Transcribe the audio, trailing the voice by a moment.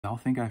Y'all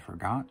think I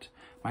forgot?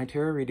 My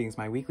tarot readings,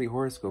 my weekly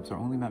horoscopes are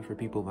only meant for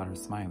people that are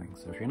smiling.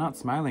 So if you're not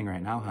smiling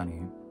right now,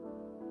 honey,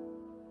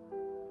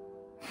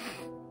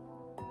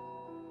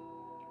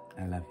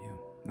 I love you.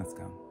 Let's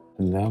go.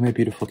 Hello, my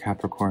beautiful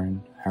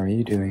Capricorn. How are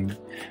you doing?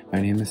 My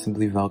name is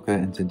SimplyVelca,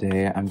 and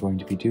today I'm going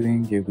to be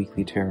doing your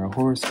weekly tarot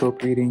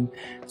horoscope reading.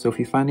 So if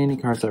you find any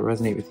cards that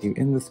resonate with you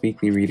in this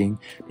weekly reading,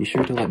 be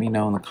sure to let me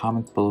know in the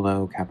comments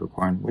below,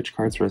 Capricorn, which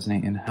cards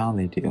resonate and how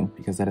they do,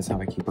 because that is how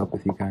I keep up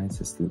with you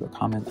guys, is through the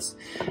comments.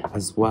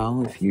 As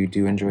well, if you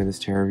do enjoy this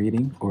tarot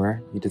reading,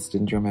 or you just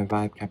enjoy my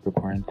vibe,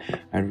 Capricorn,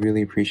 I'd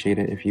really appreciate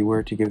it if you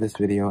were to give this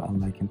video a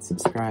like and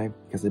subscribe,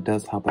 because it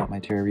does help out my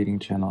tarot reading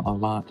channel a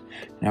lot.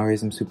 And I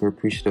always am super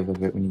appreciative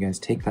of it when you guys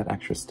take that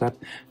extra step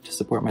to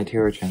support my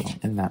tarot channel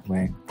in that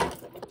way.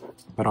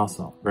 But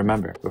also,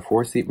 remember,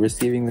 before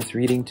receiving this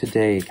reading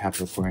today,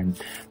 Capricorn,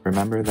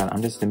 remember that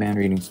I'm just a man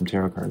reading some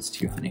tarot cards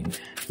to you, honey.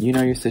 You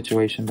know your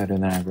situation better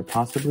than I ever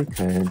possibly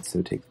could,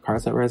 so take the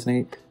cards that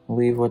resonate and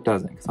leave what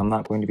doesn't, because I'm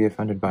not going to be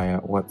offended by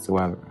it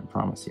whatsoever, I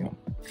promise you.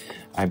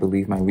 I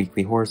believe my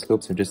weekly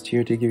horoscopes are just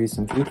here to give you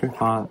some food for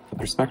thought, a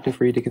perspective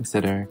for you to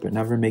consider, but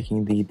never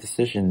making the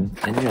decision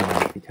in your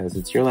life, because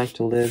it's your life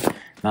to live,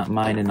 not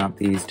mine and not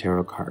these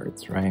tarot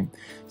cards, right?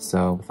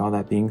 So with all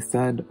that being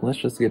said, let's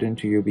just get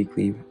into your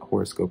weekly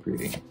horoscope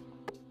reading.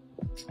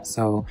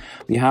 So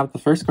we have the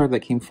first card that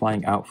came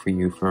flying out for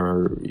you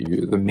for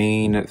the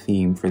main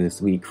theme for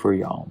this week for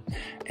y'all,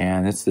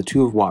 and it's the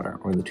Two of Water,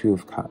 or the Two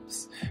of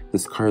Cups.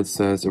 This card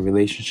says a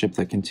relationship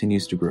that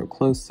continues to grow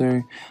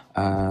closer,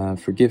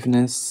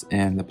 forgiveness,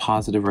 and the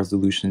positive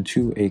resolution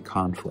to a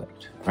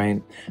conflict,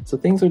 right? So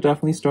things are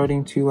definitely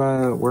starting to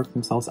work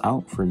themselves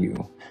out for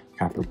you,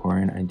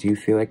 Capricorn. I do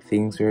feel like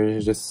things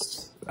are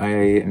just, I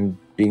am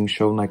being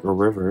shown like a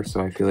river, so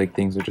I feel like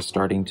things are just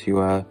starting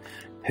to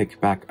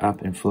pick back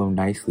up and flow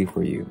nicely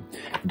for you.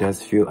 It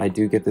does feel, I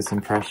do get this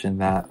impression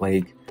that,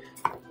 like,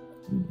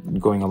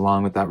 going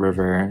along with that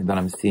river that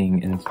I'm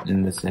seeing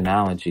in this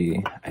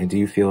analogy, I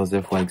do feel as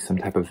if like some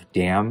type of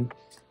dam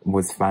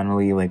was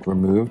finally like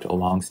removed, a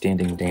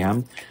long-standing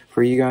dam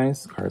for you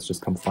guys. Cards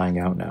just come flying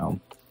out now.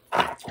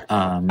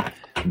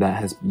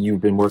 That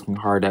you've been working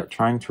hard at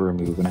trying to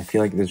remove, and I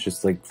feel like there's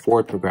just like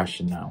forward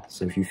progression now.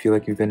 So if you feel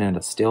like you've been in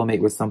a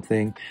stalemate with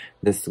something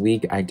this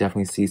week, I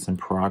definitely see some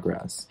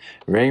progress.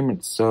 Very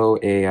much so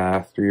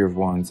a Three of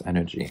Wands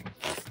energy.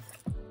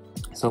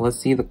 So let's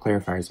see the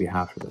clarifiers we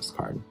have for this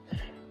card.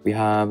 We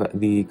have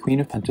the Queen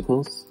of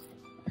Pentacles,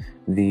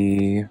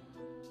 the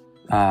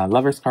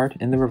Lover's card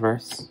in the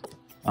reverse.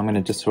 I'm going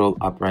to just roll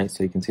upright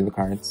so you can see the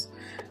cards,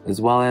 as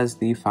well as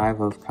the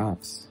Five of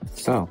Cups.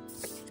 So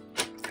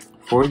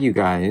for you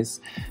guys,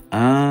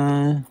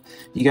 definitely,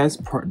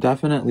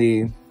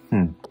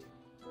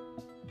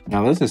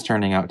 now this is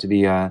turning out to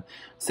be a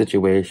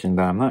situation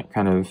that I'm not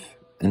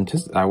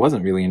I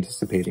wasn't really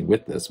anticipating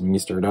with this. When you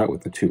start out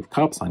with the Two of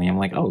Cups, honey, I'm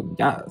like, oh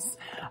yes,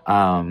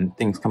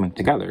 things coming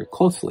together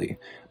closely.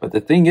 But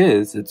the thing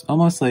is, it's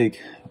almost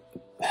like,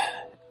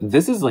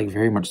 this is like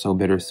very much so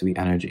bittersweet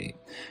energy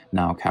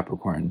now,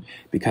 Capricorn,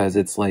 because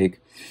it's like,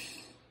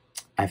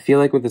 I feel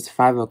like with this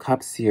Five of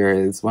Cups here,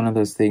 it's one of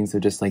those things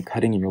of just like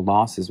cutting your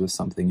losses with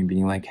something and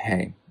being like,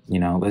 hey, you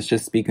know, let's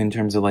just speak in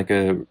terms of like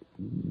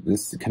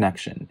this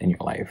connection in your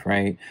life,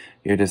 right?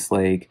 You're just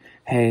like,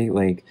 hey,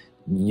 like,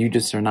 you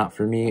just are not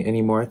for me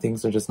anymore.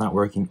 Things are just not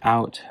working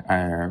out.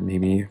 Or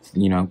maybe,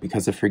 you know,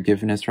 because of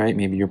forgiveness, right?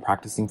 Maybe you're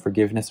practicing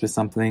forgiveness with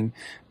something,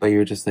 but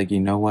you're just like, you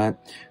know what?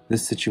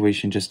 This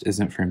situation just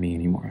isn't for me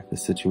anymore.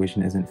 This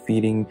situation isn't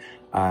feeding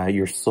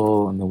your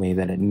soul in the way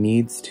that it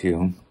needs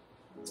to.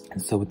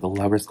 And so with the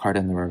Lover's card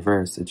in the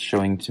reverse, it's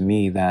showing to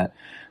me that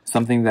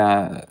something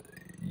that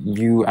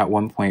you at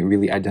one point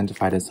really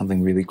identified as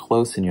something really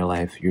close in your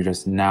life, you're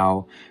just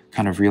now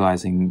kind of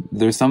realizing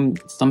there's some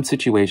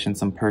situation,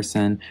 some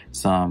person,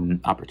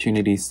 some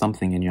opportunity,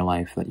 something in your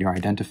life that you're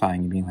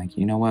identifying and being like,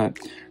 you know what,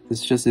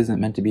 this just isn't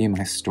meant to be in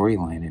my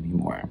storyline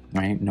anymore,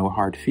 right? No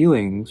hard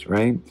feelings,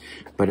 right?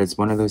 But it's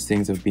one of those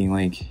things of being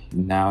like,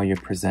 now you're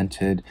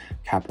presented,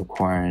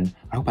 Capricorn.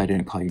 I hope I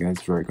didn't call you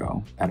guys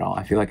Virgo at all.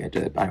 I feel like I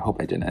did, but I hope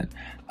I didn't.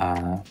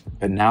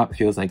 But now it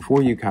feels like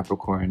for you,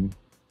 Capricorn,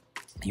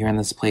 you're in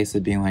this place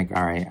of being like,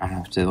 all right, I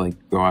have to like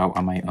go out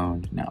on my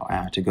own now. I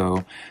have to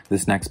go.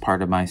 This next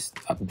part of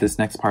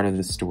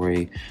the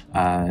story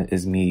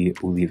is me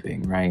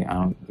leaving, right?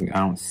 I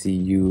don't see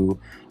you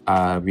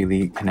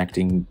really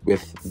connecting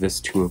with this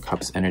Two of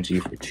Cups energy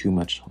for too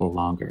much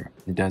longer.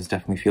 It does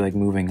definitely feel like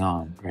moving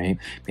on, right?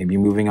 Maybe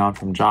moving on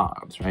from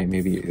jobs, right?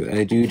 Maybe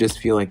I do just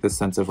feel like this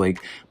sense of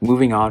like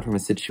moving on from a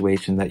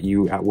situation that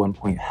you at one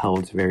point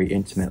held very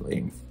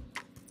intimately.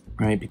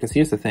 Right? Because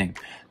here's the thing,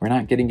 we're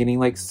not getting any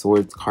like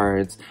swords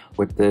cards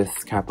with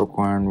this,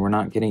 Capricorn. We're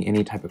not getting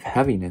any type of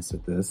heaviness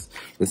with this.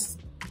 This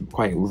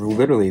quite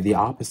literally the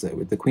opposite.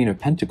 With the Queen of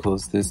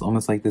Pentacles, there's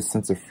almost like this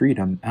sense of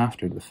freedom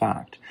after the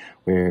fact,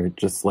 where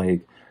just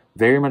like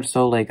very much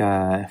so like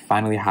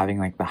finally having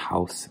like the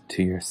house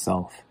to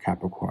yourself,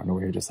 Capricorn,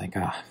 where you're just like,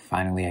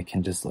 finally I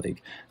can just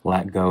like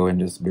let go and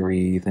just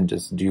breathe and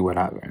just do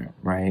whatever,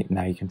 right?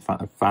 Now you can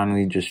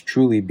finally just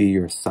truly be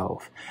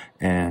yourself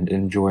and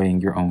enjoying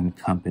your own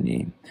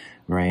company,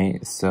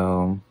 right?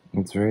 So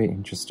it's very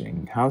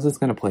interesting. How's this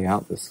going to play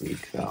out this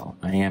week, though?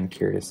 I am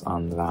curious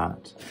on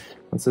that.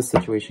 What's this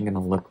situation going to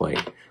look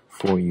like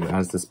for you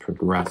as this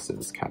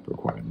progresses,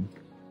 Capricorn?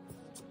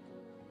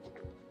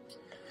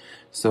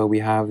 So we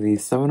have the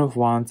Seven of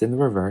Wands in the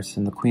reverse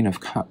and the Queen of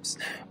Cups.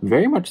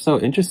 Very much so,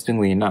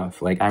 interestingly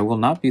enough, like I will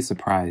not be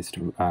surprised,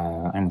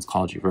 I almost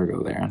called you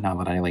Virgo there, now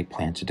that I like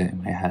planted it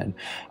in my head.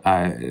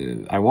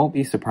 I won't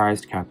be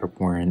surprised,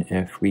 Capricorn,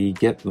 if we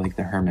get like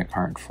the Hermit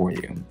card for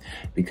you,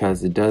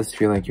 because it does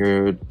feel like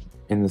you're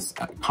in this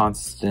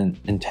constant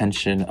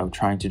intention of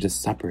trying to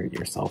just separate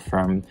yourself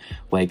from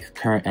like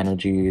current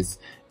energies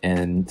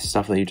and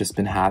stuff that you've just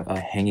been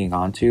hanging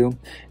on to.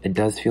 It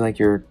does feel like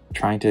you're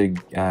trying to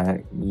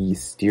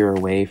steer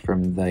away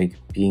from like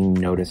being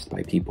noticed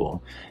by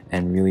people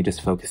and really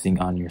just focusing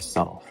on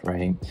yourself,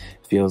 right?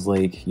 Feels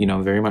like, you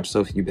know, very much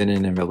so if you've been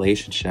in a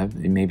relationship,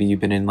 maybe you've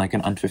been in like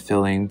an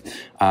unfulfilling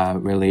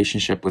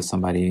relationship with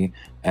somebody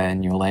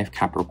in your life,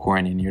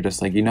 Capricorn, and you're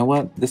just like, you know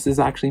what, this is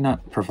actually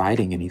not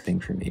providing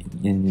anything for me.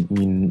 And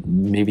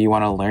maybe you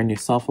want to learn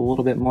yourself a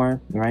little bit more,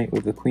 right?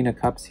 With the Queen of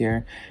Cups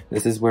here,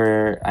 this is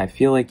where I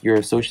feel like you're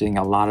associating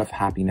a lot of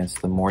happiness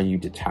the more you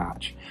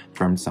detach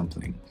from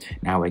something.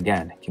 Now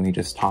again, can we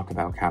just talk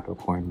about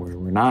Capricorn where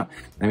we're not,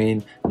 I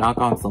mean, knock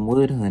on some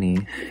wood,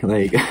 honey,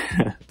 like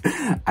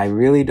I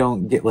really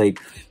don't get like,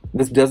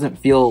 this doesn't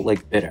feel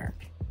like bitter.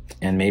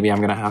 And maybe I'm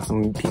gonna have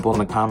some people in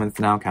the comments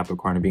now,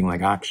 Capricorn, being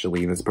like,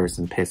 actually this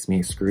person pissed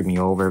me, screwed me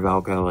over,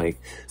 Velca,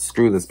 like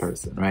screw this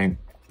person, right?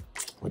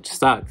 Which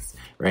sucks,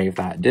 right, if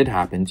that did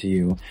happen to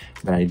you.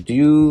 But I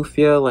do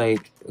feel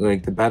like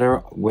the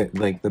better with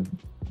like the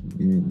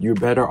you're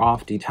better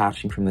off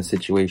detaching from the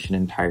situation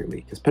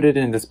entirely. Because put it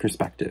in this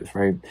perspective,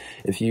 right?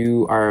 If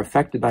you are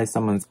affected by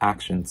someone's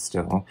actions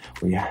still,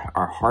 or you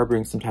are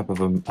harboring some type of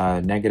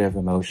a negative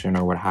emotion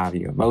or what have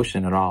you,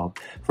 emotion at all,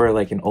 for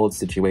like an old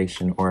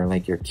situation, or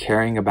like you're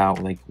caring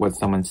about like what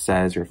someone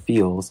says or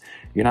feels,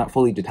 you're not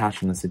fully detached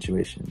from the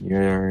situation.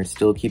 You're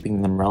still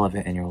keeping them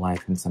relevant in your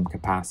life in some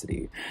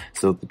capacity.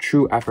 So the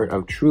true effort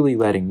of truly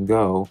letting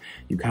go,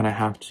 you kind of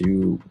have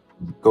to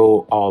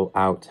go all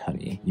out,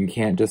 honey. You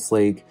can't just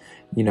like,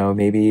 you know,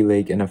 maybe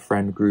like in a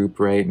friend group,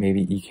 right?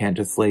 Maybe you can't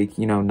just like,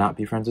 you know, not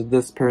be friends with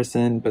this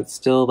person, but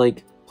still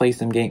like play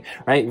some game,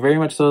 right? Very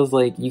much so is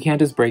like, you can't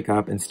just break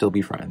up and still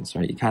be friends,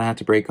 right? You kind of have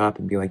to break up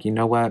and be like, you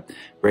know what?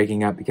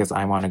 Breaking up because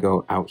I want to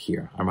go out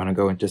here. I want to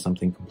go into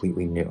something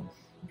completely new,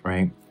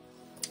 right?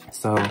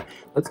 So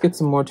let's get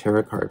some more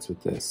tarot cards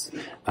with this,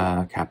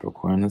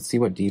 Capricorn. Let's see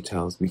what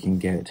details we can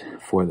get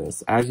for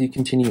this. As you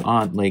continue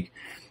on, like,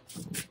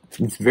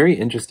 it's very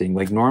interesting.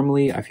 Like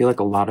normally I feel like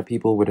a lot of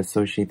people would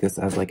associate this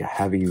as like a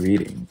heavy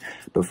reading,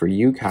 but for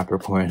you,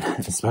 Capricorn,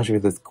 especially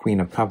with this Queen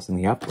of Cups in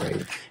the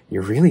upright,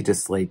 you're really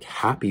just like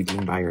happy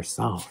being by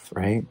yourself,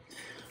 right?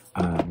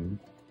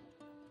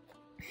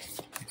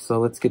 So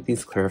let's get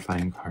these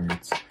clarifying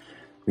cards.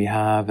 We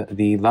have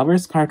the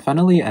Lovers card,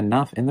 funnily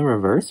enough, in the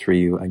reverse for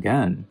you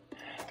again.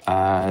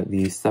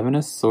 The Seven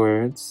of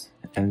Swords,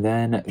 and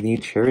then the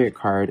Chariot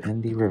card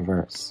in the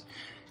reverse.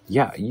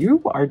 Yeah,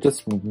 you are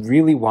just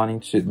really wanting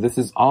to, this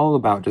is all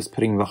about just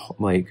putting the,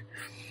 like,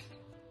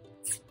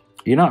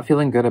 you're not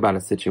feeling good about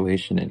a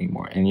situation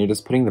anymore, and you're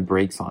just putting the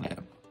brakes on it,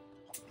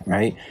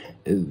 right?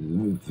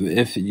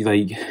 If,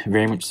 like,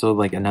 very much so,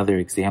 like, another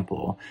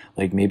example,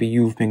 like, maybe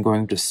you've been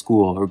going to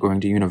school or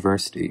going to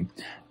university,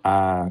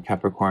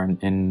 Capricorn,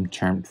 in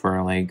term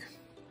for, like,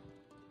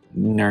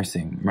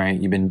 nursing,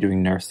 right? You've been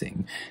doing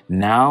nursing.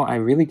 Now I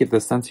really get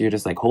the sense you're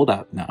just like, hold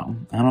up, no,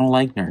 I don't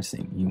like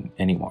nursing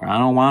anymore. I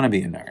don't want to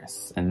be a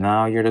nurse. And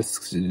now you're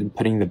just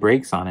putting the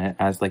brakes on it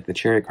as like the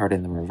Chariot card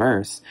in the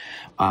reverse,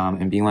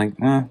 and being like,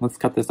 let's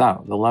cut this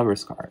out, the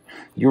Lovers card.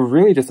 You're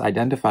really just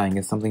identifying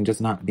as something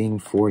just not being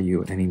for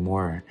you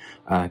anymore,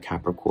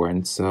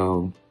 Capricorn.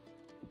 So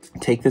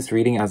take this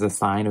reading as a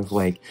sign of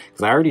like,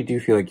 because I already do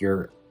feel like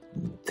you're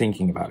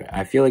thinking about it.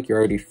 I feel like you're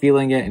already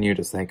feeling it, and you're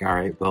just like, all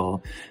right,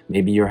 well,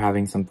 maybe you're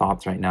having some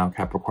thoughts right now,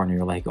 Capricorn.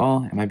 You're like,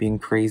 oh, am I being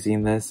crazy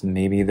in this? And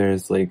maybe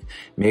there's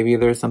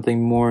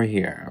something more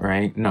here,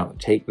 right? No,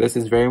 this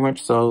is very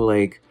much so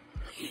like,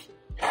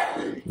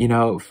 you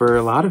know, for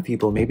a lot of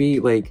people, maybe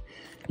like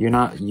you're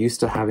not used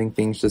to having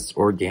things just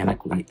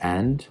organically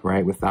end,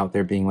 right? Without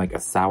there being like a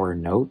sour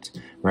note,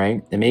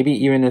 right? And maybe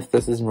even if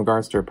this is in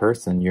regards to a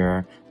person,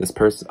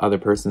 other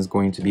person is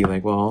going to be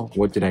like, well,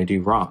 what did I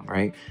do wrong,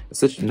 right?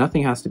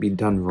 Nothing has to be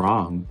done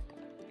wrong.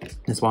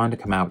 This wanted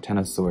to come out, Ten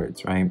of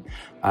Swords, right?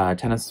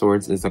 Ten of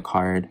Swords is a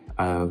card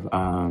of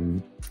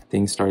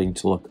things starting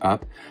to look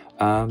up,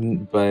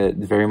 but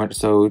very much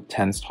so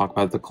tends to talk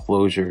about the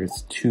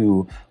closures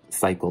to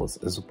cycles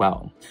as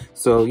well.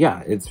 So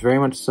yeah, it's very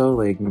much so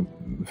like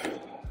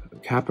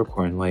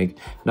Capricorn, like,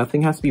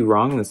 nothing has to be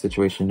wrong in this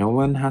situation. No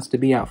one has to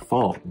be at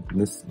fault.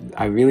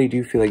 I really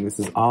do feel like this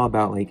is all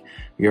about, like,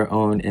 your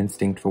own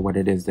instinct for what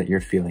it is that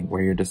you're feeling,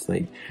 where you're just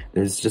like,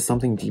 there's just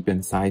something deep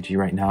inside you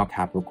right now,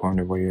 Capricorn,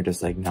 or where you're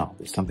just like, no,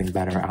 there's something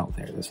better out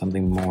there. There's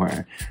something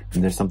more,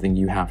 and there's something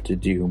you have to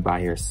do by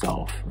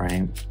yourself,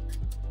 right?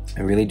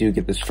 I really do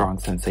get the strong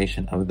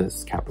sensation of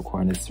this,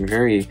 Capricorn. It's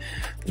very,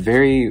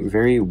 very,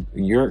 very,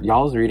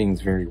 y'all's reading is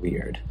very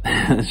weird.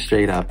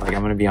 Straight up. Like,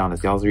 I'm gonna be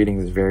honest, y'all's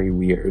reading is very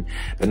weird,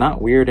 but not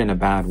weird in a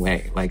bad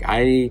way. Like,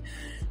 I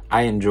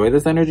enjoy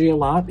this energy a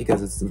lot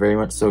because it's very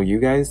much so you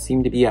guys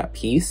seem to be at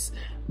peace,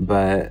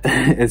 but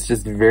it's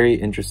just very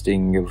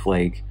interesting of,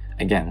 like,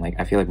 again, like,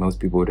 I feel like most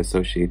people would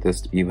associate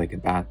this to be like a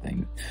bad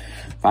thing.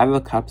 Five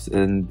of Cups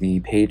and the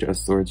Page of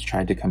Swords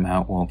tried to come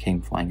out. Well,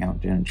 came flying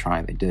out, didn't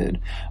try, they did.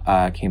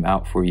 Came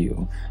out for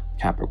you,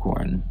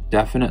 Capricorn.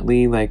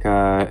 Definitely like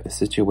a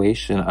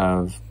situation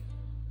of,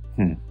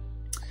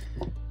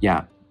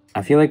 yeah.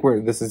 I feel like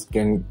this is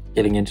getting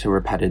into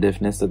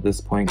repetitiveness at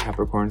this point,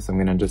 Capricorn, so I'm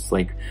gonna just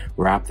like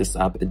wrap this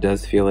up. It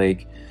does feel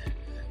like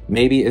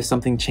maybe if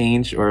something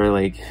changed, or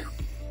like,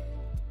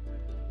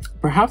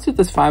 perhaps with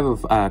this Five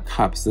of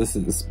Cups,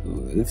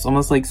 it's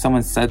almost like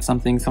someone said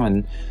something,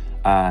 someone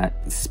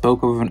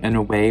spoke of in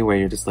a way where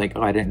you're just like,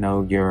 oh, I didn't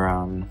know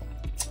your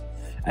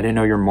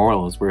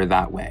morals were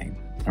that way,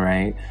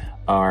 right?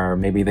 Or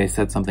maybe they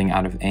said something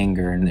out of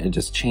anger and it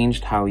just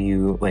changed how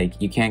you,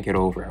 like, you can't get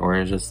over it, or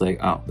it's just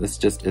like, oh, this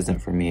just isn't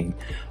for me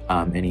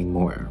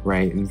anymore,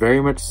 right? And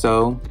very much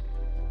so.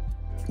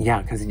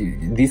 Yeah, because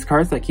these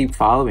cards that keep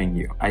following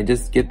you, I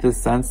just get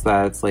this sense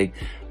that it's like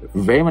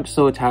very much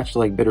so attached to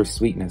like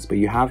bittersweetness, but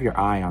you have your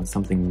eye on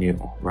something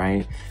new,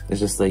 right? It's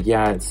just like,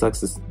 yeah, it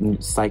sucks this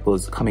cycle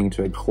is coming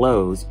to a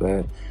close,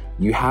 but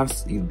you have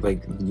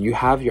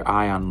your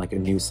eye on like a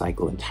new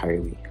cycle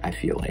entirely, I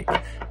feel like,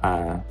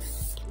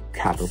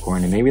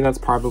 Capricorn. And maybe that's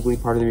probably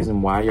part of the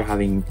reason why you're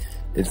having,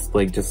 it's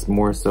like just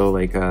more so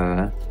like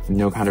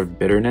no kind of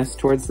bitterness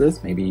towards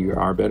this. Maybe you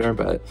are bitter,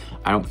 but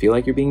I don't feel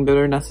like you're being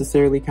bitter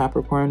necessarily,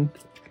 Capricorn,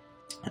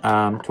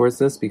 towards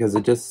this, because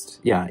it just,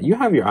 yeah, you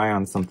have your eye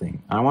on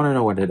something. I want to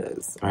know what it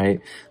is, right?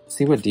 Let's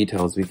see what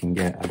details we can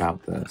get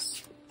about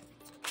this.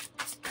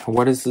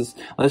 What is this?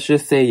 Let's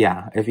just say,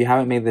 yeah, if you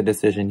haven't made the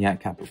decision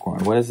yet,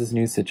 Capricorn, what does this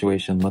new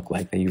situation look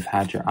like that you've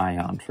had your eye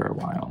on for a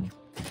while?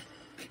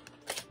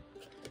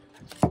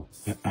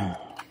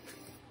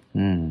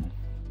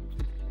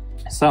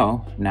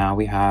 So now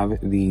we have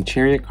the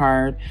Chariot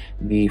card,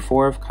 the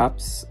Four of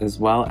Cups, as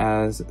well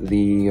as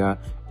the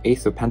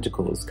Ace of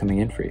Pentacles coming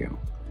in for you.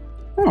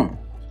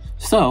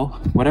 So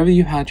whatever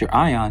you had your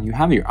eye on, you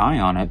have your eye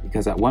on it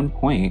because at one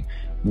point,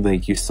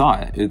 like, you saw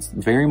it. It's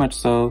very much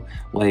so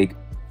like,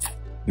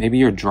 maybe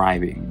you're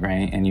driving,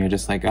 right? And you're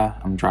just like,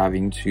 I'm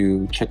driving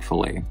to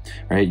Chick-fil-A,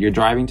 right? You're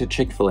driving to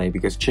Chick-fil-A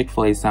because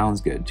Chick-fil-A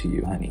sounds good to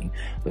you, honey.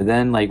 But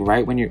then, like,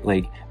 right when you're,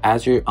 like,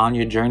 as you're on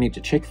your journey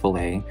to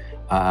Chick-fil-A,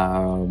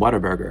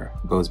 Whataburger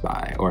goes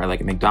by, or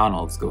like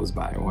McDonald's goes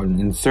by, or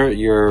insert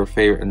your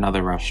favorite,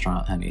 another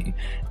restaurant, honey.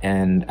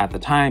 And at the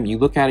time you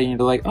look at it and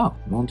you're like, oh,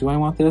 well, do I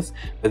want this?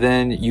 But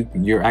then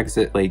your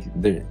exit, like,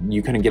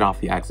 you couldn't get off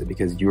the exit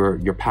because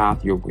your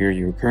path, where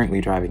you're currently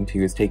driving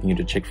to is taking you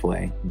to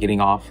Chick-fil-A. Getting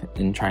off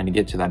and trying to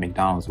get to that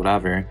McDonald's,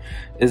 whatever,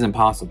 isn't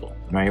possible,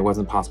 right? It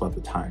wasn't possible at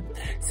the time.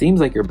 Seems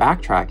like you're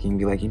backtracking and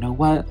be like, you know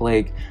what,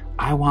 like,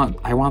 I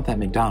want that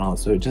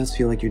McDonald's. So it does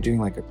feel like you're doing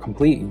like a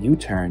complete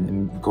U-turn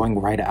and going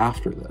right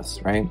after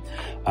this, right?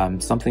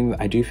 Something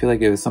I do feel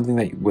like it was something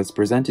that was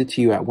presented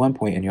to you at one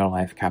point in your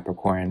life,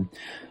 Capricorn,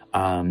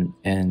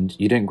 and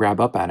you didn't grab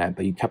up at it,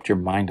 but you kept your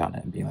mind on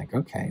it and being like,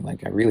 okay,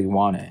 like, I really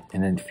want it.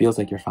 And it feels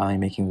like you're finally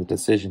making the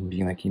decision,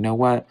 being like, you know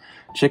what,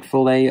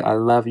 Chick-fil-A, I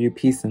love you,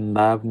 peace and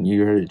love,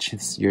 your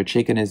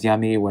chicken is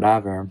yummy,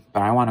 whatever,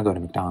 but I want to go to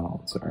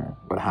McDonald's or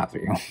what have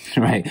you,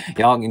 right?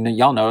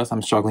 Y'all notice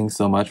I'm struggling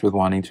so much with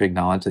wanting to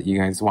acknowledge that you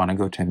guys want to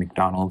go to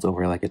McDonald's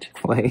over like a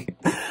Chick-fil-A.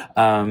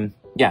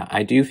 Yeah,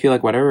 I do feel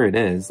like whatever it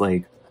is,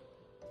 like,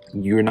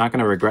 you're not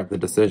going to regret the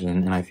decision,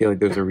 and I feel like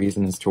there's a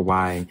reason as to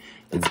why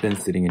it's been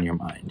sitting in your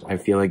mind. I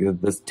feel like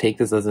take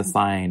this as a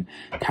sign,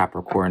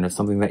 Capricorn, of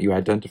something that you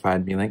identified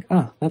and be like,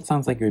 oh, that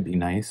sounds like it would be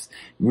nice.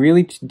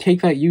 Really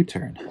take that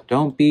U-turn.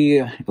 Don't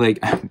be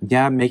like,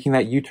 yeah, making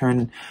that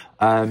U-turn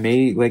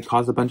may like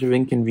cause a bunch of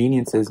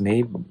inconveniences,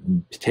 may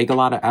take a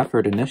lot of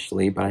effort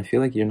initially, but I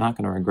feel like you're not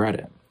going to regret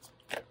it,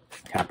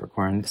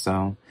 Capricorn.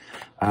 So,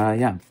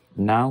 yeah.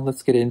 Now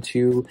let's get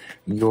into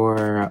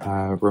your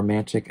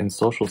romantic and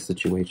social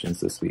situations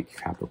this week,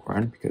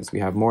 Capricorn, because we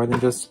have more than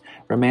just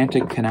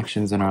romantic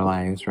connections in our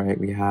lives, right?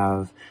 We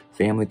have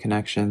family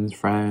connections,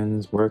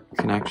 friends, work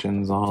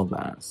connections, all of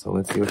that. So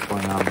let's see what's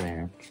going on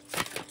there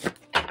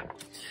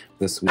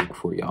this week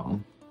for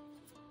y'all.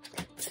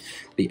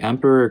 The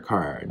Emperor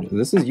card.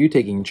 This is you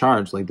taking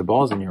charge, like the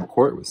ball's in your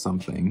court with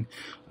something.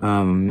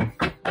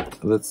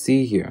 Let's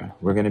see here.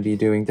 We're going to be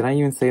doing, did I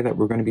even say that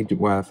we're going to be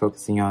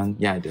focusing on?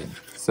 Yeah, I did.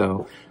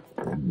 So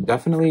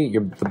definitely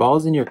the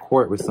ball's in your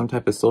court with some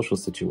type of social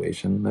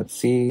situation. Let's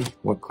see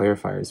what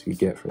clarifiers we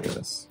get for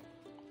this.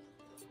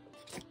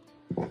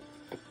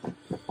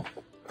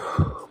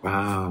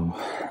 Wow.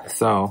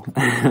 So,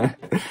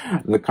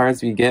 the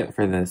cards we get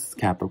for this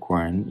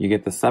Capricorn, you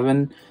get the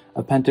Seven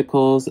of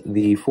Pentacles,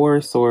 the Four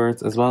of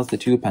Swords, as well as the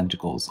Two of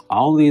Pentacles.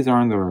 All these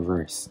are in the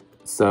reverse.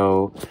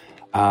 So,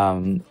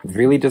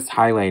 really just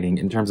highlighting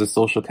in terms of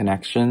social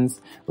connections,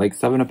 like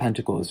Seven of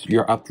Pentacles,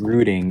 you're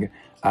uprooting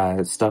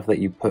stuff that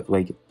you put,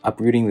 like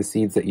uprooting the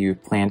seeds that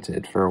you've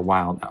planted for a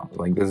while now.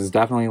 Like this is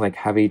definitely like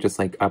heavy, just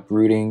like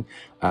uprooting,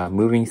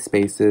 moving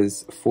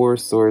spaces. Four of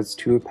Swords,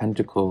 Two of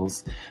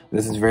Pentacles.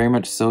 This is very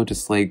much so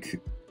just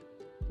like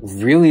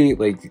really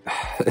like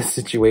a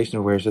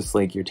situation where it's just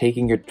like you're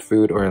taking your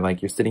food, or like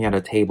you're sitting at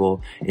a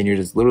table and you're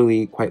just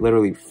literally, quite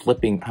literally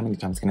flipping, how many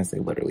times can I say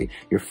literally?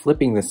 You're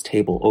flipping this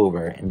table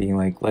over and being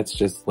like, let's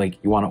just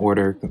like, you want to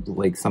order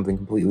like something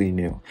completely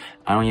new.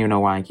 I don't even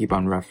know why I keep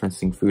on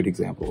referencing food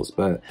examples,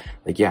 but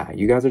like, yeah,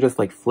 you guys are just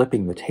like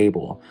flipping the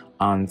table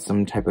on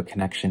some type of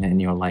connection in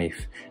your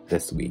life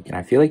this week. And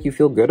I feel like you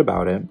feel good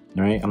about it,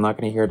 right? I'm not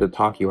going to here to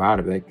talk you out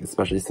of it,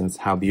 especially since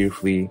how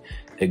beautifully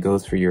it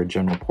goes for your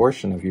general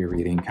portion of your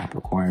reading,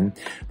 Capricorn.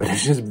 But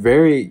it's just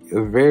very,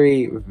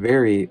 very,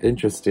 very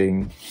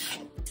interesting,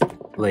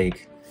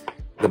 like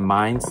the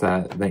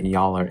mindset that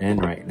y'all are in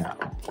right now.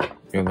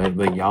 You know,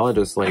 like y'all are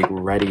just like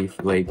ready,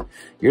 like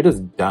you're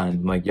just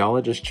done, like y'all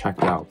are just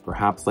checked out.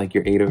 Perhaps like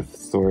your Eight of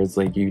Swords,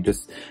 like you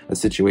just, a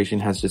situation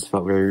has just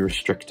felt very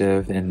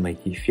restrictive, and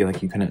like you feel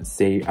like you couldn't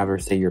ever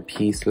say your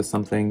piece with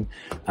something,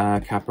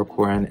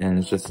 Capricorn. And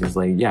it's just is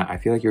like, yeah, I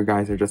feel like your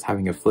guys are just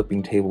having a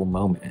flipping table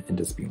moment and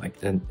just being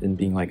like, and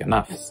being like,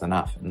 enough is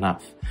enough,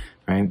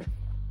 right?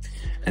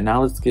 And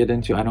now let's get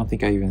into, I don't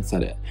think I even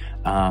said it.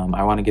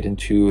 I want to get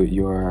into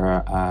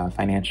your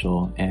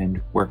financial and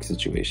work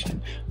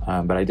situation.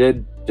 But I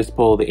did just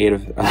pull the Eight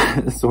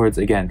of Swords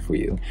again for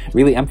you.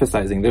 Really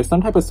emphasizing there's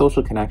some type of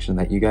social connection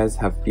that you guys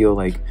feel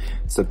like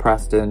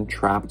suppressed in,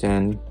 trapped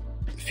in,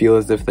 feel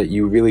as if that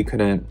you really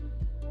couldn't,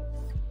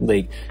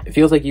 like, it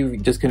feels like you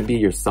just couldn't be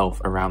yourself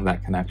around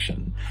that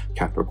connection,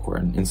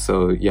 Capricorn. And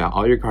so, yeah,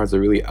 all your cards are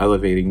really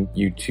elevating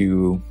you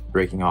to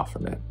breaking off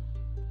from it.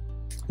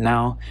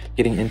 Now,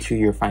 getting into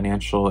your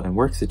financial and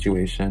work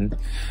situation,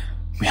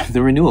 we have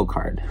the Renewal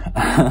card.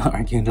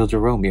 Archangel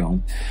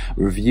Jerome.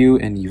 Review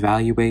and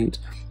evaluate,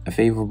 a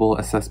favorable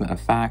assessment of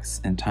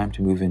facts, and time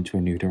to move into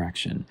a new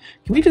direction.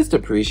 Can we just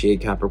appreciate,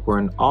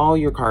 Capricorn? All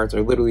your cards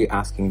are literally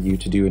asking you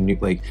to do a new,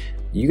 like,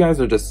 you guys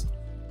are just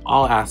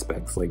all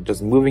aspects, like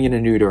just moving in a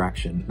new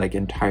direction, like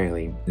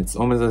entirely. It's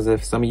almost as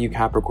if some of you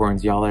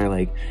Capricorns, y'all are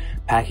like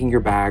packing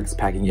your bags,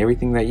 packing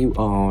everything that you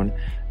own,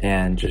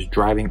 and just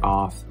driving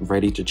off,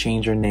 ready to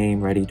change your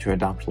name, ready to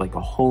adopt like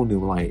a whole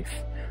new life,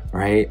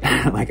 right?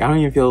 Like, I don't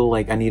even feel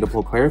like I need to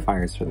pull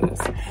clarifiers for this.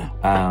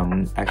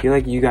 I feel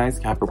like you guys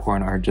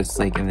Capricorn are just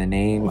like in the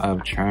name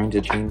of trying to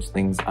change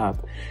things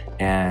up,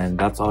 and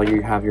that's all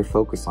you have your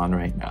focus on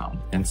right now.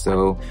 And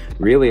so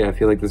really, I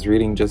feel like this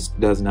reading just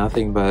does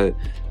nothing but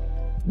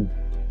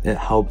it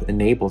help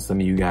enable some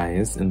of you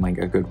guys in like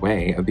a good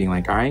way of being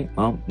like, all right,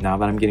 well, now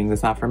that I'm getting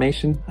this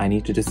affirmation, I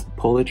need to just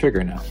pull the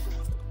trigger now,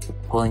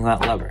 pulling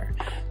that lever.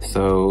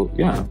 So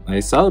yeah, I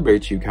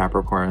celebrate you,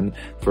 Capricorn,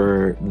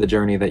 for the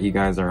journey that you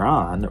guys are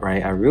on,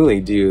 right? I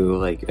really do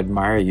like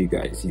admire you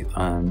guys.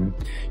 You're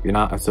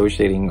not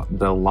associating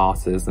the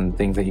losses and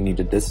things that you need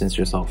to distance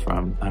yourself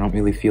from. I don't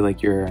really feel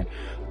like you're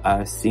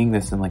seeing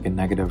this in like a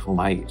negative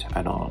light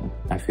at all.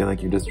 I feel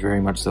like you're just very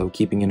much so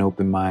keeping an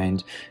open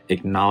mind,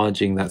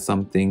 acknowledging that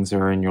some things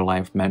are in your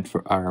life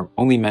are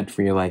only meant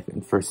for your life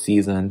and for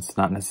seasons,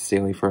 not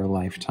necessarily for a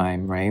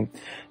lifetime, right?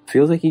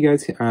 Feels like you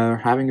guys are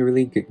having a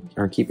really good,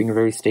 are keeping a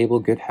very stable,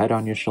 good head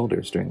on your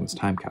shoulders during this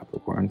time,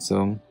 Capricorn.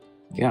 So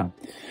yeah,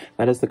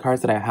 that is the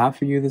cards that I have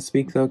for you this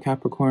week though,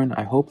 Capricorn.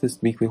 I hope this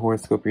weekly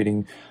horoscope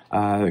reading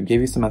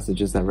gave you some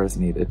messages that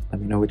resonated. Let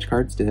me know which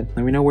cards did.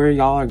 Let me know where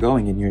y'all are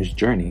going in your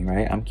journey,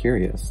 right? I'm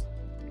curious.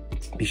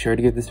 Be sure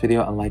to give this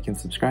video a like and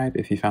subscribe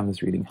if you found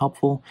this reading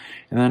helpful.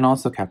 And then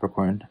also,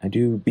 Capricorn, I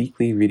do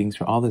weekly readings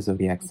for all the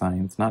zodiac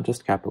signs, not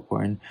just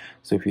Capricorn.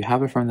 So if you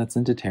have a friend that's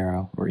into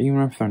tarot, or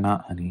even if they're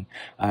not, honey,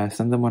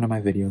 send them one of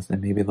my videos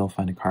and maybe they'll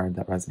find a card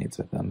that resonates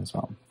with them as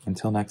well.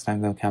 Until next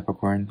time though,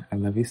 Capricorn, I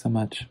love you so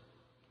much.